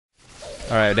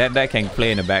Alright, that can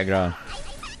play in the background.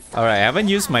 Alright, I haven't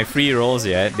used my free rolls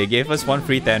yet. They gave us one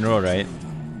free 10 roll, right?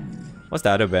 What's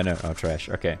the other banner? Oh, trash.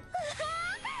 Okay.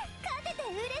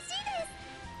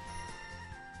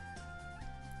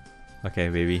 Okay,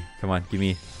 baby. Come on, give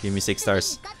me 6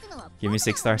 stars. Give me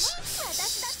 6 stars.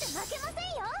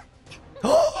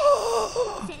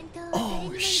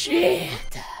 Oh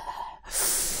shit!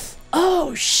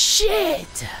 Oh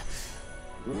shit!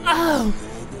 Oh!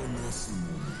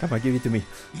 Come on, give it to me.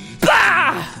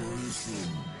 Bah!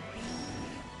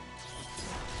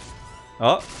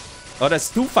 Oh,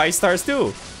 that's 2 5 stars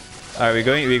too. Alright,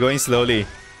 we're going slowly.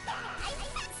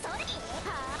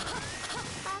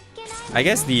 I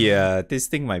guess the this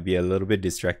thing might be a little bit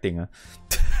distracting, huh?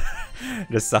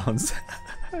 The sounds.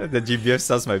 The GBF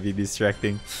sounds might be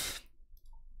distracting.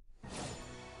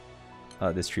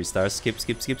 Oh, there's 3 stars.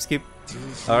 Skip.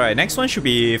 Alright, next one should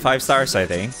be 5 stars, I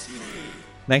think.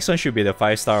 Next one should be the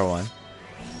 5-star one.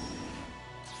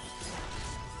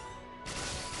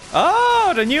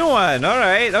 Oh, the new one!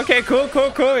 Alright, okay, cool.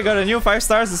 We got a new 5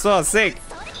 stars as well. Sick.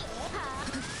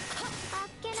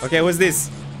 Okay, what's this?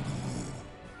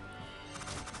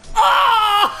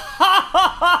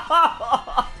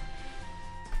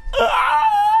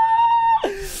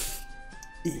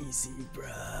 Easy,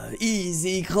 bruh.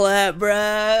 Easy clap,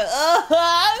 bruh.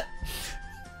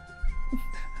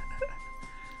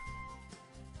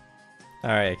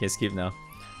 Alright, I can skip now.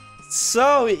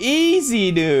 So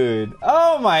easy, dude.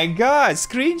 Oh my god,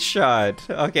 screenshot.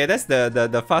 Okay, that's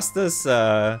the fastest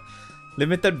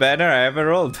limited banner I ever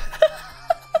rolled.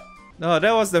 No,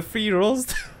 that was the free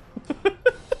rolls.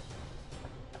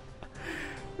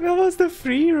 That was the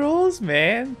free rolls,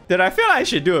 man. Dude, I feel like I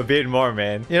should do a bit more,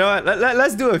 man. You know what?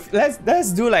 Let's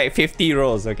do like 50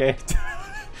 rolls, okay?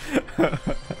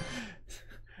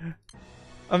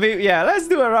 I mean, yeah, let's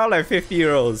do around like 50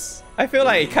 rolls. I feel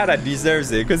like it kind of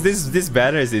deserves it because this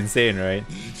banner is insane, right?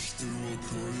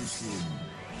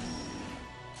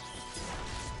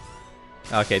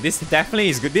 Okay, this definitely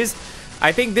is good.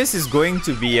 I think this is going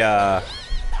to be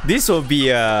this will be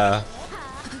a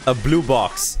blue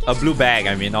box, a blue bag.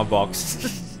 I mean, not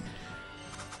box.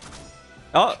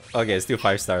 Oh, okay, still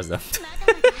 5 stars though.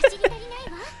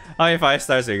 How many 5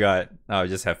 stars we got? Oh, we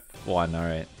just have 1. All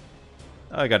right.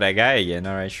 Oh, I got that guy again.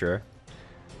 All right, sure.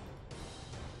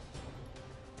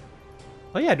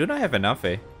 Oh yeah, I do not have enough,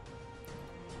 eh?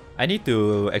 I need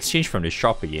to exchange from the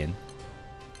shop again.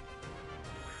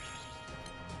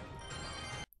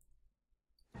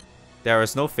 There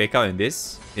is no fake out in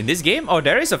this game? Oh,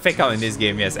 there is a fake out in this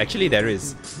game. Yes, actually there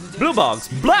is. Blue box,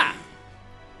 blah.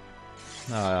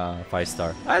 5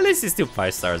 star. At least it's still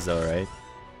 5 stars though, right?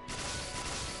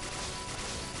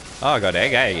 Oh, I got that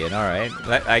guy again. All right.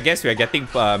 I guess we are getting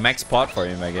max pot for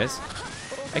him. I guess.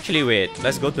 Actually, wait.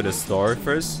 Let's go to the store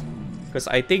first. Because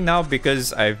I think now,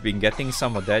 because I've been getting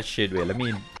some of that shit. Wait, let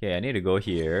me... Okay, I need to go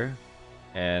here.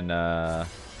 And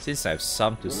since I have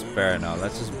some to spare now,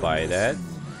 let's just buy that.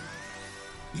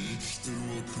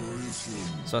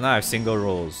 So now I have single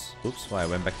rolls. Oops, why I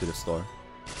went back to the store.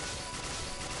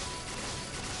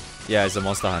 Yeah, it's a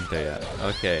Monster Hunter, yeah.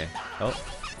 Okay. Oh.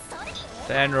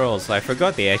 10 rolls. I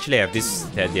forgot they actually have this...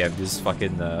 That they have this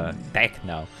fucking tech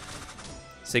now.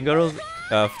 Single roll...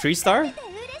 3 star?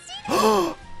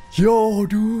 Yo,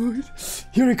 dude!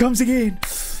 Here it comes again!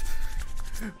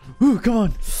 Ooh, come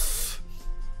on!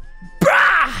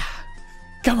 Brah!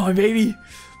 Come on, baby!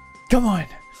 Come on!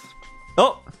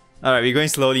 Oh! Alright, we're going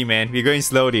slowly, man. We're going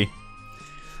slowly.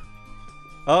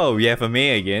 Oh, we have a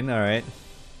Mei again. Alright.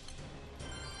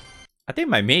 I think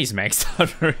my Mei is maxed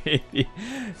out already.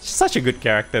 Such a good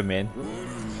character, man.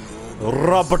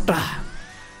 Roberta!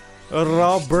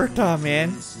 Roberta,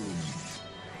 man.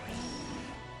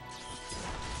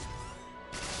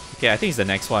 Okay, I think it's the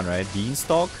next one, right?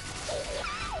 Beanstalk?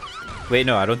 Wait,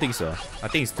 no, I don't think so. I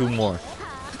think it's 2 more.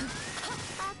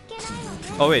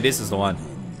 Oh wait, this is the one.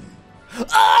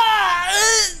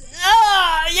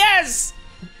 Yes!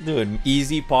 Dude,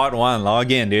 easy part 1.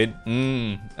 Log in, dude.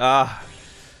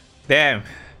 Damn.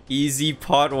 Easy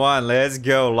part 1. Let's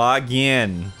go. Log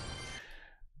in.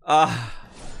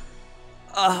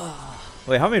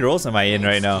 Wait, how many rolls am I in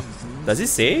right now? Does it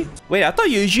say? Wait, I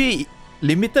thought usually...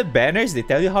 Limited banners, they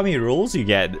tell you how many rolls you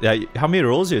get, how many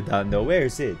rolls you've done though. Where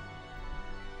is it?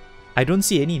 I don't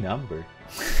see any number.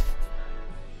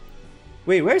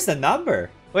 Wait, where's the number?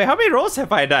 Wait, how many rolls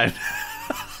have I done?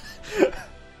 Did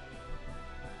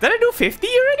I do 50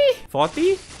 already?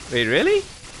 40? Wait, really?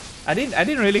 I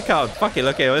didn't really count. Fuck it,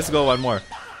 okay, let's go one more.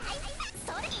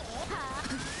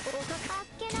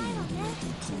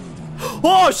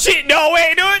 Oh shit, no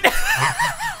way, dude!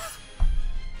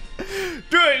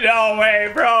 Dude, no way,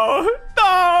 bro! No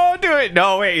Dude,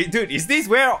 no way, dude. Is this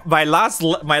where my last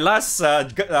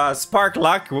spark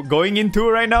luck going into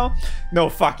right now? No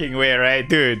fucking way, right,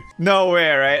 dude? No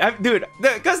way, right? Dude,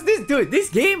 because this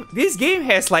game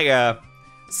has like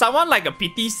somewhat like a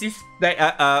PT system,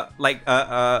 like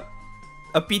a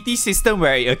PT system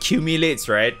where it accumulates,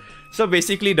 right? So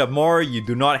basically, the more you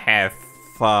do not have,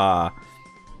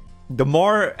 the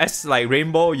more as like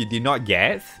rainbow you did not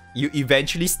get, you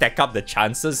eventually stack up the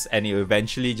chances, and it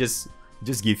eventually just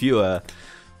give you a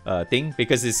thing,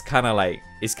 because it's kind of like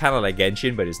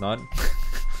Genshin, but it's not.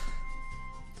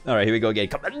 All right, here we go again.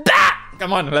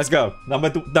 Come on, let's go.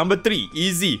 Number 3,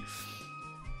 easy.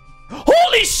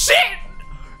 Holy shit!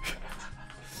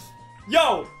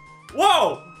 Yo,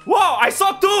 whoa, I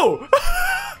saw 2.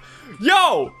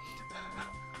 Yo,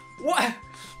 what?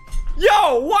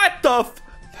 Yo, what the?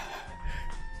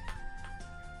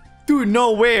 Dude,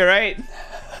 no way, right?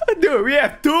 Dude, we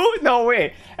have 2? No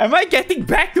way. Am I getting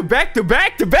back to back?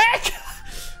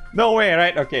 No way,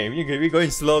 right? Okay, we're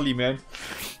going slowly, man.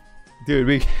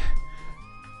 Dude,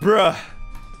 bruh.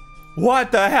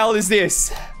 What the hell is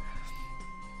this?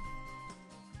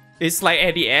 It's like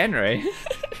at the end, right?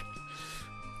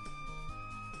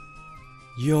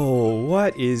 Yo,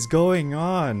 what is going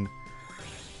on?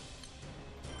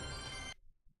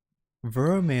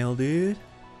 Vermeil, dude.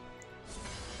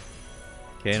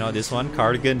 Okay, now this one,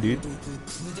 cardigan, dude.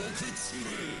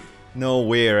 No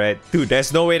way, right? Dude,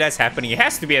 there's no way that's happening. It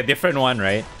has to be a different one,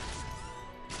 right?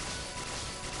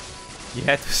 You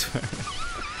had to swear.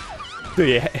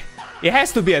 Dude, it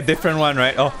has to be a different one,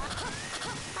 right? Oh.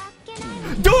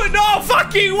 Dude, no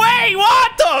fucking way!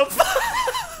 What the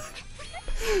fuck?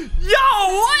 Yo,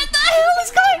 what the hell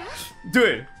is going?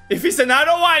 Dude, if it's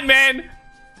another one, man.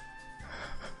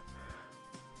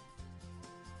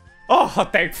 Oh,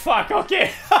 thank fuck,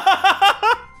 okay.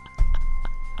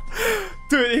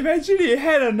 Dude, eventually it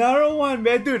had another one,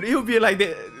 man. Dude, it would be like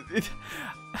the...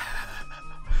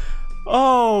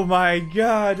 Oh my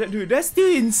god. Dude, that's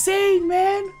still insane,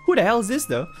 man. Who the hell is this,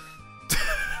 though?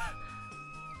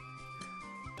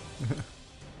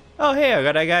 Oh, hey, I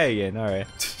got that guy again. Alright.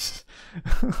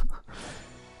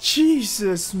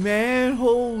 Jesus, man.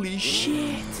 Holy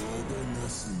shit.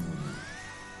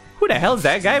 Who the hell is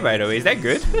that guy, by the way? Is that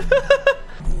good?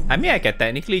 I mean, I can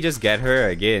technically just get her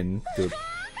again to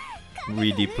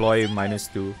redeploy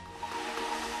 -2.